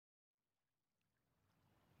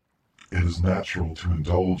is natural to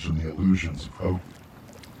indulge in the illusions of hope,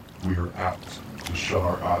 we are apt to shut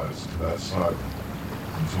our eyes to that side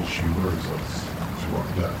until she lures us to our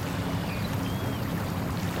death.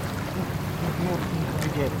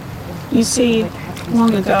 You see,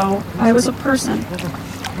 long ago, I was a person,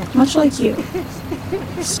 much like you,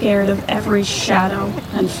 scared of every shadow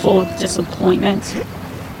and full of disappointment.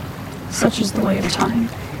 Such is the way of time.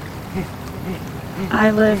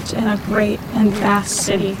 I lived in a great and vast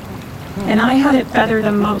city, and I had it better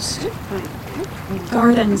than most.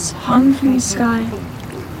 Gardens hung from the sky,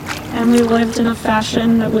 and we lived in a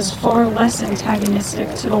fashion that was far less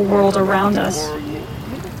antagonistic to the world around us.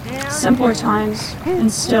 Simpler times,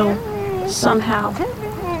 and still, somehow,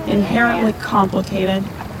 inherently complicated.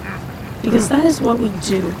 Because that is what we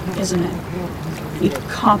do, isn't it? We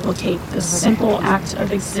complicate the simple act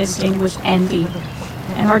of existing with envy,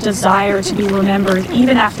 and our desire to be remembered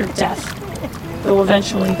even after death, though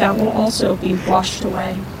eventually that will also be washed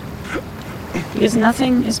away. Because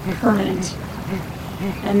nothing is permanent.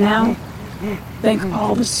 And now, thank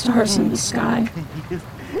all the stars in the sky,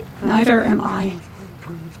 neither am I.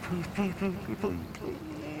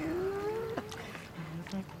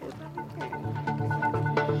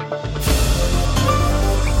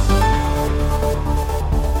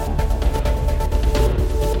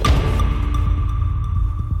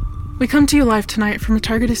 We come to you live tonight from a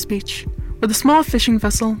Targetus beach, where the small fishing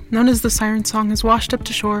vessel known as the Siren Song has washed up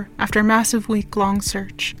to shore after a massive week-long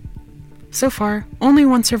search. So far, only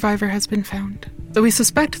one survivor has been found, though we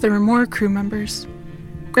suspect there were more crew members.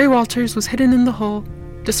 Gray Walters was hidden in the hull,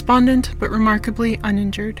 despondent but remarkably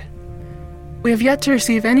uninjured. We have yet to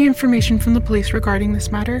receive any information from the police regarding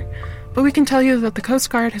this matter, but we can tell you that the Coast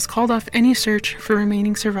Guard has called off any search for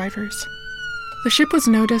remaining survivors. The ship was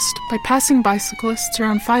noticed by passing bicyclists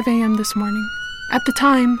around 5 a.m. this morning. At the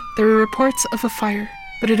time, there were reports of a fire,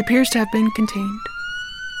 but it appears to have been contained.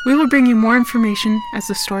 We will bring you more information as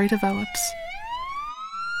the story develops.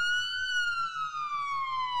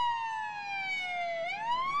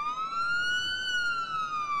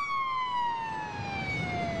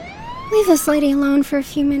 Leave this lady alone for a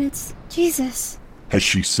few minutes. Jesus. Has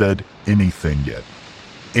she said anything yet?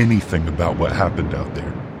 Anything about what happened out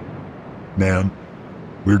there? Ma'am,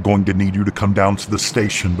 we're going to need you to come down to the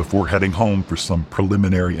station before heading home for some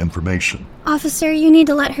preliminary information. Officer, you need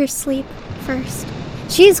to let her sleep first.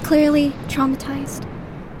 She is clearly traumatized.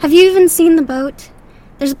 Have you even seen the boat?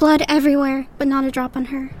 There's blood everywhere, but not a drop on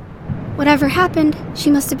her. Whatever happened, she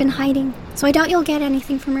must have been hiding, so I doubt you'll get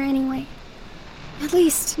anything from her anyway. At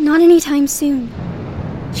least, not anytime soon.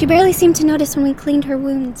 She barely seemed to notice when we cleaned her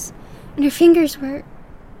wounds, and her fingers were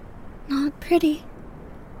not pretty.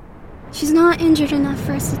 She's not injured enough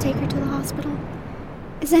for us to take her to the hospital.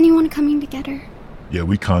 Is anyone coming to get her? Yeah,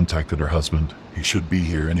 we contacted her husband. He should be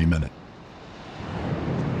here any minute.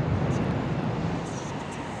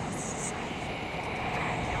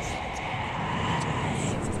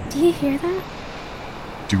 Do you hear that?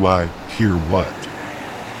 Do I hear what?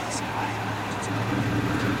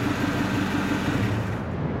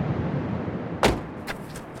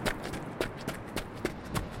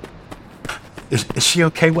 Is she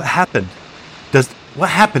okay? What happened? What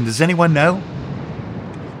happened? Does anyone know?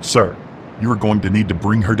 Sir, you are going to need to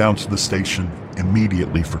bring her down to the station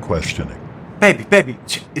immediately for questioning. Baby,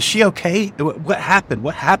 is she okay? What happened?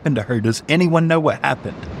 What happened to her? Does anyone know what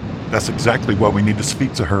happened? That's exactly why we need to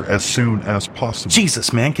speak to her as soon as possible.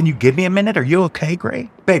 Jesus, man, can you give me a minute? Are you okay, Gray?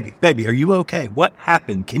 Baby, are you okay? What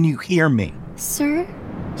happened? Can you hear me? Sir,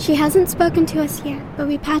 she hasn't spoken to us yet, but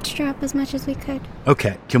we patched her up as much as we could.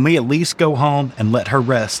 Okay, can we at least go home and let her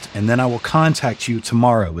rest, and then I will contact you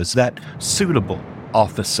tomorrow? Is that suitable,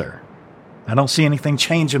 officer? I don't see anything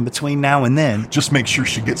changing between now and then. Just make sure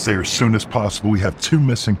she gets there as soon as possible. We have 2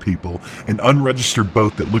 missing people, an unregistered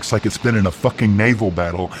boat that looks like it's been in a fucking naval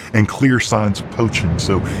battle, and clear signs of poaching,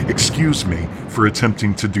 so excuse me for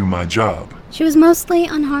attempting to do my job. She was mostly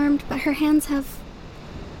unharmed, but her hands have...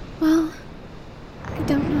 well, I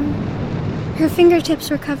don't know. Her fingertips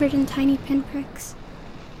were covered in tiny pinpricks.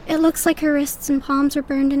 It looks like her wrists and palms were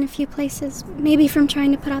burned in a few places, maybe from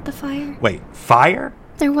trying to put out the fire. Wait, fire?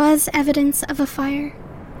 There was evidence of a fire.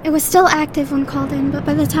 It was still active when called in, but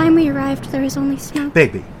by the time we arrived, there was only smoke.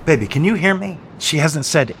 Baby, can you hear me? She hasn't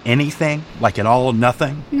said anything? Like at all,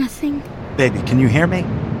 nothing? Nothing. Baby, can you hear me?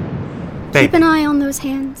 Baby. Keep an eye on those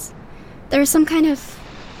hands. There was some kind of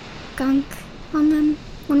gunk on them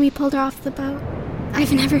when we pulled her off the boat.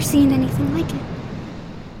 I've never seen anything like it.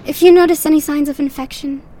 If you notice any signs of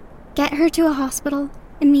infection, get her to a hospital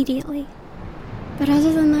immediately. But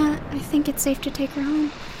other than that, I think it's safe to take her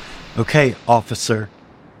home. Okay, officer.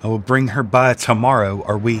 I will bring her by tomorrow.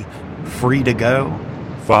 Are we free to go?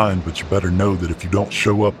 Fine, but you better know that if you don't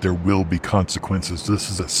show up, there will be consequences. This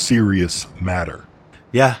is a serious matter.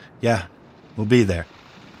 Yeah, we'll be there.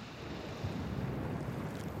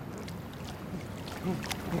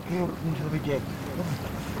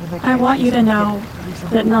 I want you to know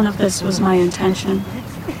that none of this was my intention.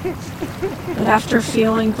 But after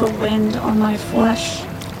feeling the wind on my flesh,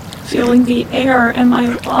 feeling the air in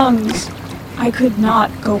my lungs, I could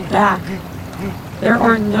not go back. There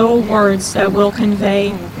are no words that will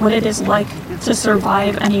convey what it is like to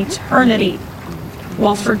survive an eternity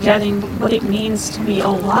while forgetting what it means to be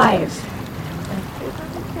alive.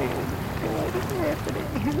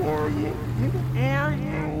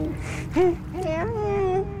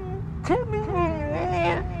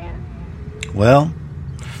 Well,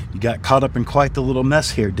 you got caught up in quite the little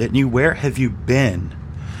mess here, didn't you? Where have you been?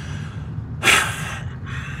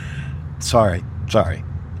 Sorry. I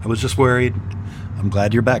was just worried. I'm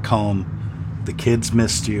glad you're back home. The kids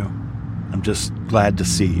missed you. I'm just glad to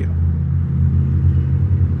see you.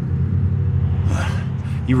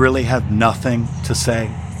 You really have nothing to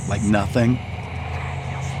say? Like nothing?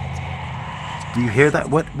 Do you hear that?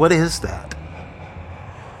 What is that?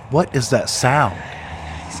 What is that sound?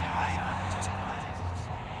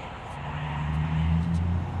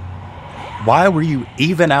 Why were you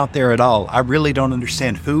even out there at all? I really don't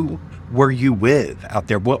understand. Who were you with out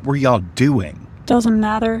there? What were y'all doing? Doesn't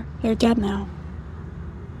matter. They're dead now.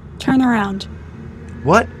 Turn around.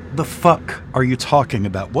 What the fuck are you talking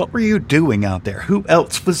about? What were you doing out there? Who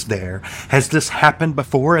else was there? Has this happened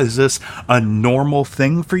before? Is this a normal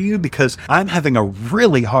thing for you? Because I'm having a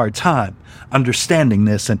really hard time understanding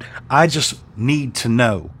this, and I just need to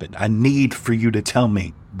know. But I need for you to tell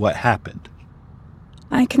me what happened.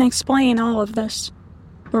 I can explain all of this,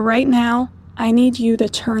 but right now, I need you to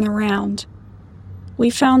turn around. We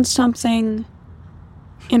found something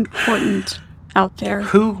important out there.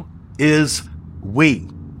 Who is we?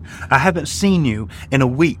 I haven't seen you in a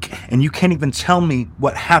week, and you can't even tell me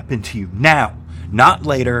what happened to you now. Not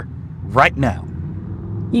later, right now.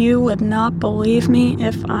 You would not believe me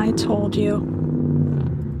if I told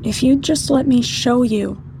you. If you'd just let me show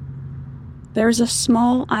you. There's a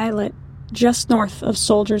small islet just north of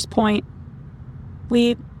Soldier's Point.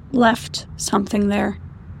 We left something there.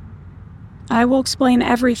 I will explain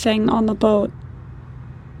everything on the boat,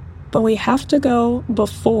 but we have to go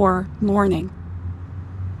before morning.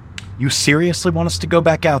 You seriously want us to go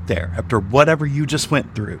back out there after whatever you just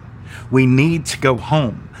went through? We need to go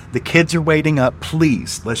home. The kids are waiting up.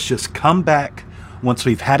 Please, let's just come back once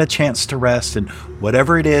we've had a chance to rest, and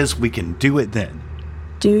whatever it is, we can do it then.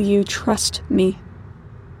 Do you trust me?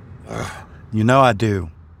 You know I do.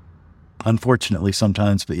 Unfortunately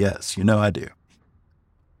sometimes, but yes, you know I do.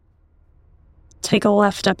 Take a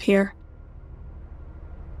left up here.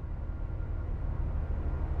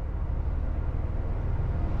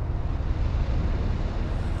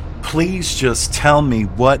 Please just tell me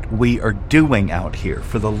what we are doing out here,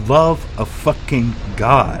 for the love of fucking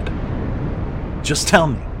God. Just tell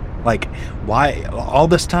me. Like, why, all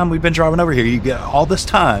this time we've been driving over here, all this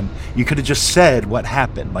time, you could have just said what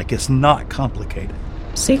happened. Like, it's not complicated.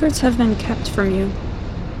 Secrets have been kept from you.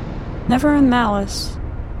 Never in malice,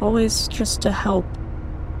 always just to help.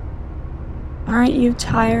 Aren't you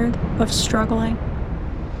tired of struggling?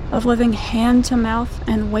 Of living hand to mouth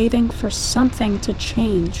and waiting for something to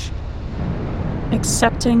change?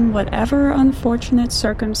 Accepting whatever unfortunate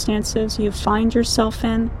circumstances you find yourself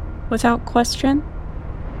in without question?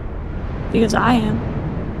 Because I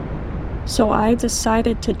am. So I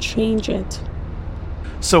decided to change it.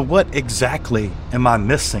 So what exactly am I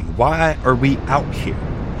missing? Why are we out here?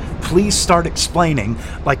 Please start explaining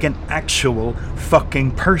like an actual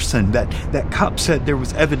fucking person. That cop said there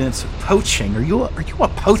was evidence of poaching. Are you a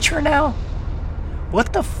poacher now?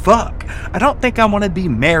 What the fuck? I don't think I want to be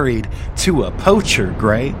married to a poacher,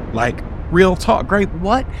 Gray. Like, real talk, Gray.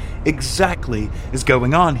 What exactly is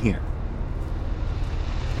going on here?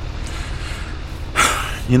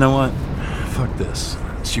 You know what? Fuck this.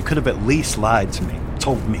 You could have at least lied to me.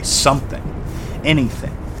 Told me something.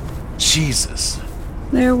 Anything. Jesus.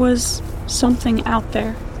 There was something out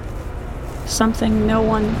there. Something no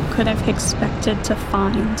one could have expected to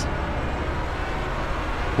find.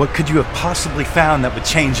 What could you have possibly found that would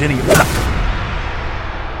change any of that?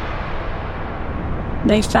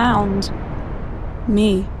 They found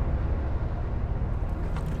me.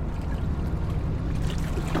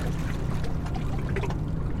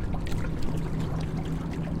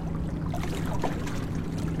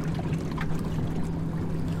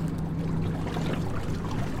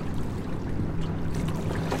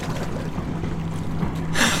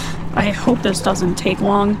 I hope this doesn't take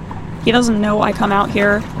long. He doesn't know I come out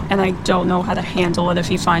here, and I don't know how to handle it if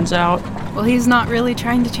he finds out. Well, he's not really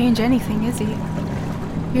trying to change anything, is he?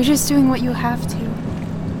 You're just doing what you have to.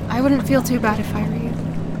 I wouldn't feel too bad if I were you.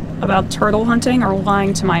 About turtle hunting or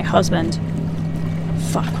lying to my husband?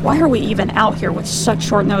 Fuck, why are we even out here with such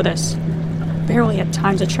short notice? Barely had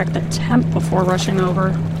time to check the temp before rushing over.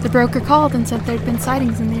 The broker called and said there'd been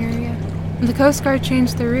sightings in the area. And the Coast Guard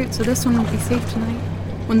changed their route, so this one would be safe tonight.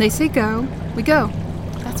 When they say go, we go.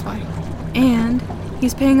 That's why. And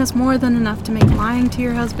he's paying us more than enough to make lying to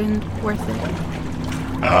your husband worth it.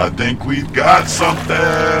 I think we've got something.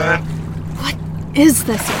 What is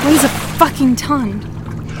this? It weighs a fucking ton.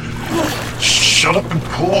 Shut up and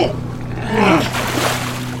pull.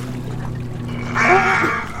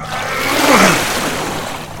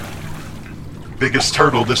 Biggest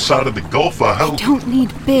turtle this side of the Gulf, I hope. We don't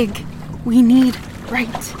need big. We need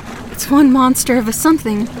right. It's one monster of a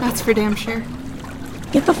something, that's for damn sure.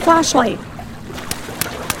 Get the flashlight.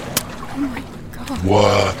 Oh my god.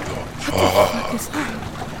 What the What is that?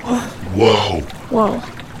 Whoa. Whoa.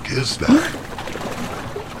 What is that?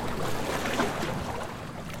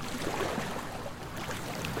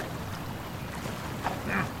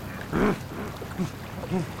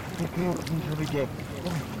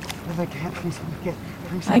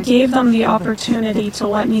 I gave them the opportunity to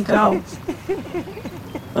let me go.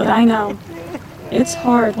 But I know, it's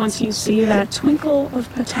hard once you see that twinkle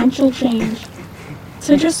of potential change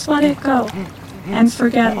to just let it go and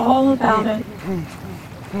forget all about it.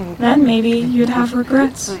 Then maybe you'd have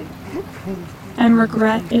regrets. And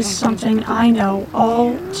regret is something I know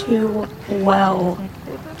all too well.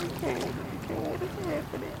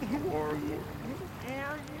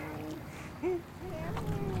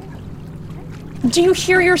 Do you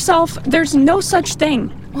hear yourself? There's no such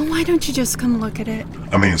thing. Well, why don't you just come look at it?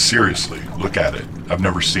 I mean, seriously, look at it. I've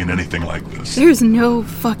never seen anything like this. There's no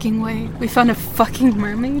fucking way. We found a fucking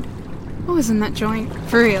mermaid? What was in that joint?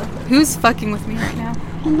 For real. Who's fucking with me right now?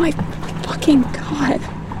 Oh my fucking god.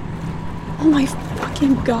 Oh my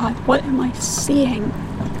fucking god. What am I seeing?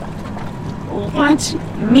 Let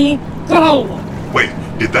me go. Wait,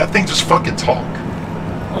 did that thing just fucking talk?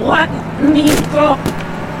 Let me go.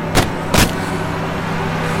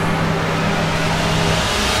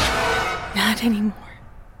 Not anymore.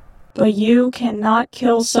 But you cannot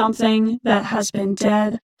kill something that has been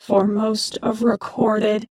dead for most of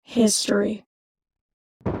recorded history.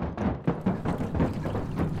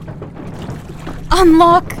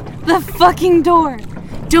 Unlock the fucking door!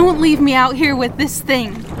 Don't leave me out here with this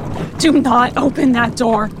thing. Do not open that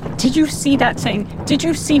door. Did you see that thing? Did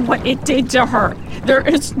you see what it did to her? There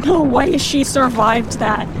is no way she survived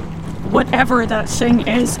that. Whatever that thing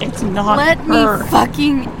is, it's not Let her. me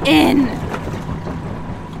fucking in!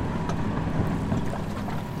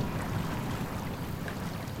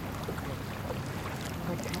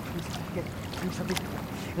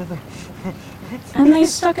 And they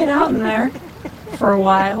stuck it out in there for a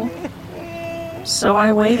while. So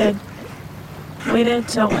I waited. Waited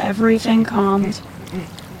till everything calmed.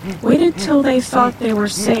 Waited till they thought they were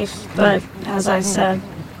safe, but as I said,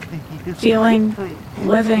 feeling,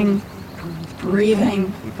 living,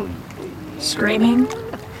 breathing, screaming.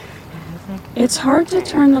 It's hard to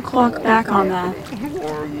turn the clock back on that.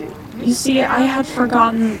 You see, I had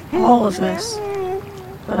forgotten all of this.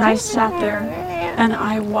 But I sat there and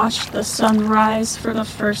I watched the sun rise for the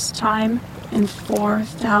first time in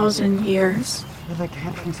 4,000 years.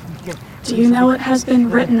 Do you know it has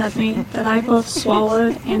been written of me that I both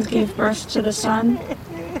swallowed and gave birth to the sun?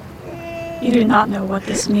 You do not know what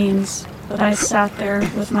this means, but I sat there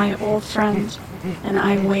with my old friend and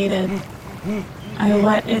I waited. I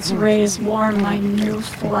let its rays warm my new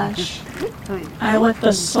flesh. I let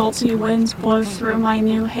the salty winds blow through my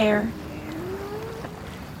new hair.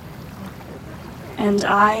 And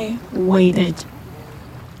I waited.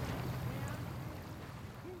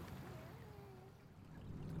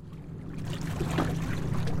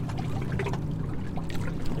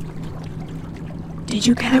 Did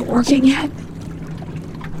you get it working yet?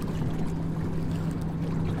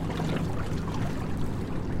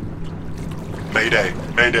 Mayday,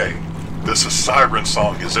 Mayday. This is Siren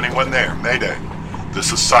Song. Is anyone there? Mayday.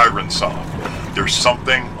 This is Siren Song. There's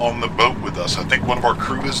something on the boat with us. I think one of our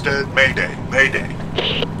crew is dead. Mayday, Mayday.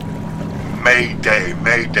 Mayday,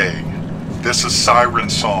 Mayday. This is Siren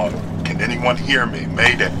Song. Can anyone hear me?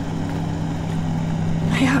 Mayday.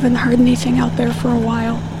 I haven't heard anything out there for a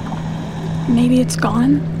while. Maybe it's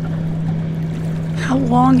gone? How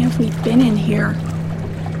long have we been in here?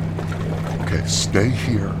 Okay, stay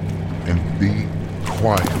here and be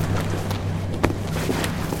quiet.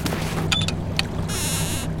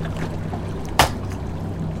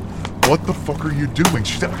 What the fuck are you doing?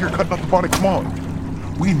 She's out here cutting up the body. Come on.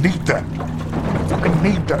 We need that. I fucking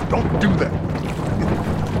need that. Don't do that.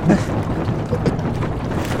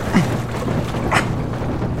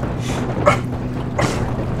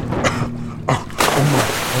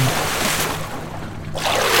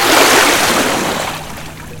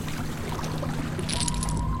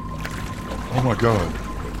 Oh my god.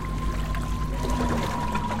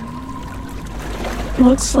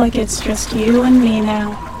 Looks like it's just you and me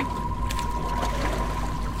now.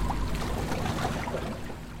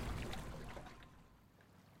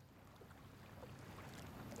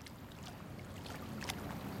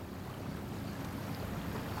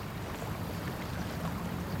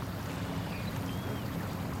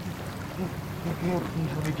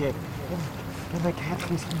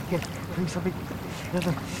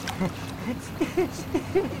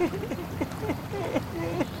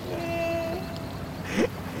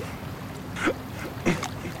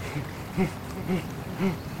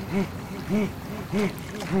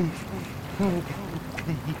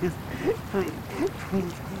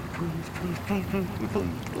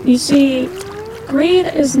 You see, greed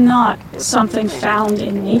is not something found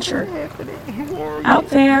in nature. Out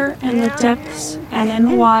there in the depths and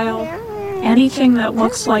in the wild, anything that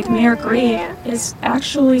looks like mere greed is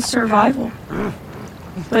actually survival.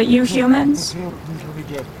 But you humans,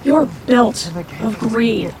 you're built of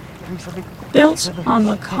greed. Built on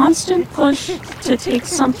the constant push to take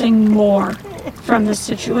something more from the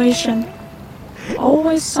situation.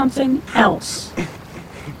 Always something else.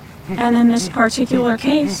 And in this particular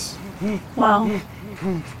case, well,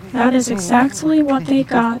 that is exactly what they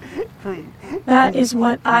got. That is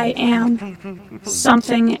what I am.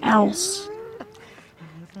 Something else.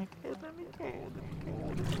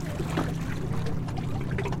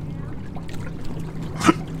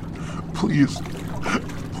 Please.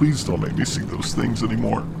 Please don't make me see those things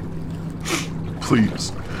anymore.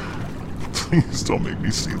 Please. Please don't make me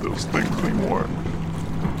see those things anymore.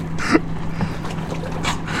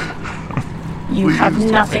 You have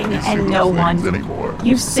nothing and no one.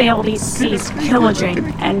 You sail these seas pillaging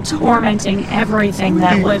and tormenting everything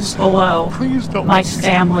that lives below. My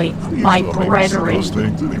family, my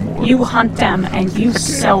brethren. You hunt them and you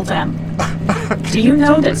sell them. Do you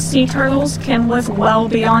know that sea turtles can live well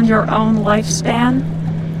beyond your own lifespan?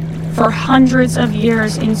 For hundreds of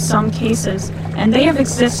years in some cases, and they have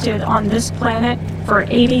existed on this planet for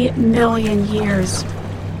 80 million years.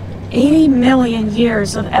 80 million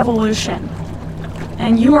years of evolution.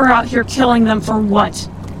 And you are out here killing them for what?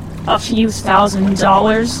 A few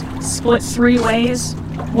 $1,000? Split 3 ways?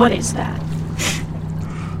 What is that?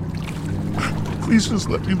 Please just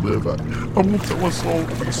let me live. I won't tell a soul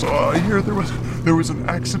what we saw. I hear there was an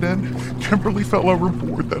accident. Kimberly fell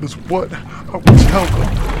overboard. That is what I will tell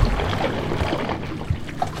them.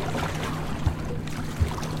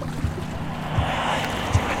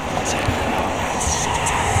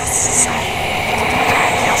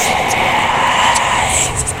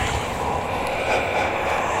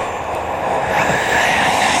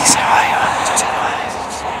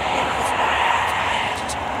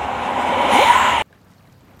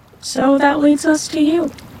 So that leads us to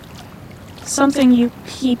you. Something you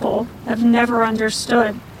people have never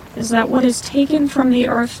understood is that what is taken from the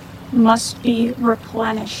earth must be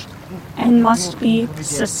replenished and must be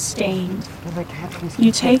sustained.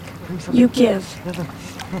 You take, you give.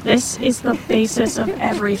 This is the basis of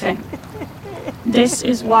everything. This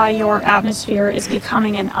is why your atmosphere is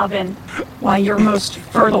becoming an oven, why your most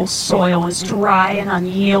fertile soil is dry and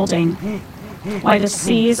unyielding, why the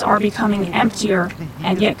seas are becoming emptier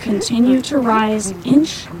and yet continue to rise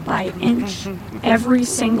inch by inch every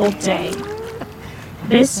single day.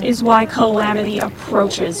 This is why calamity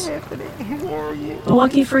approaches. But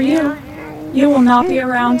lucky for you, you will not be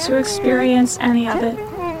around to experience any of it,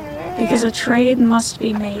 because a trade must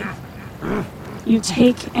be made. You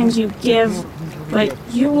take and you give, but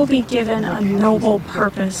you will be given a noble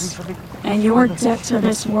purpose, and your debt to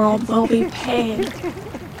this world will be paid.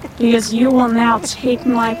 Because you will now take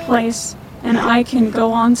my place, and I can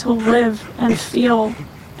go on to live and feel,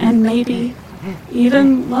 and maybe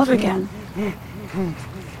even love again.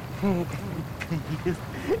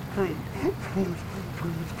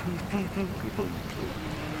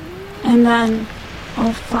 And then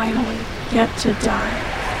I'll finally get to die.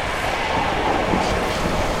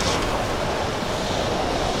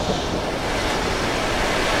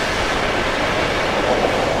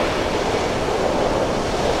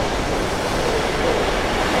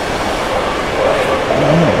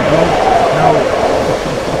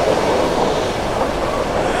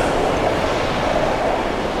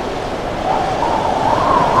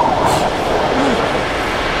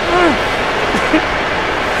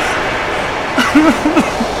 Oh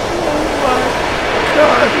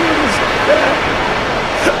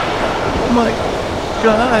my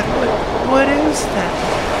God, what is that?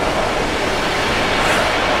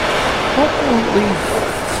 Holy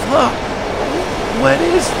fuck, what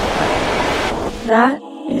is that? That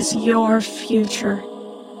is your future.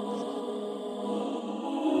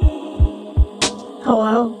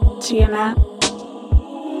 Hello, Tiamat.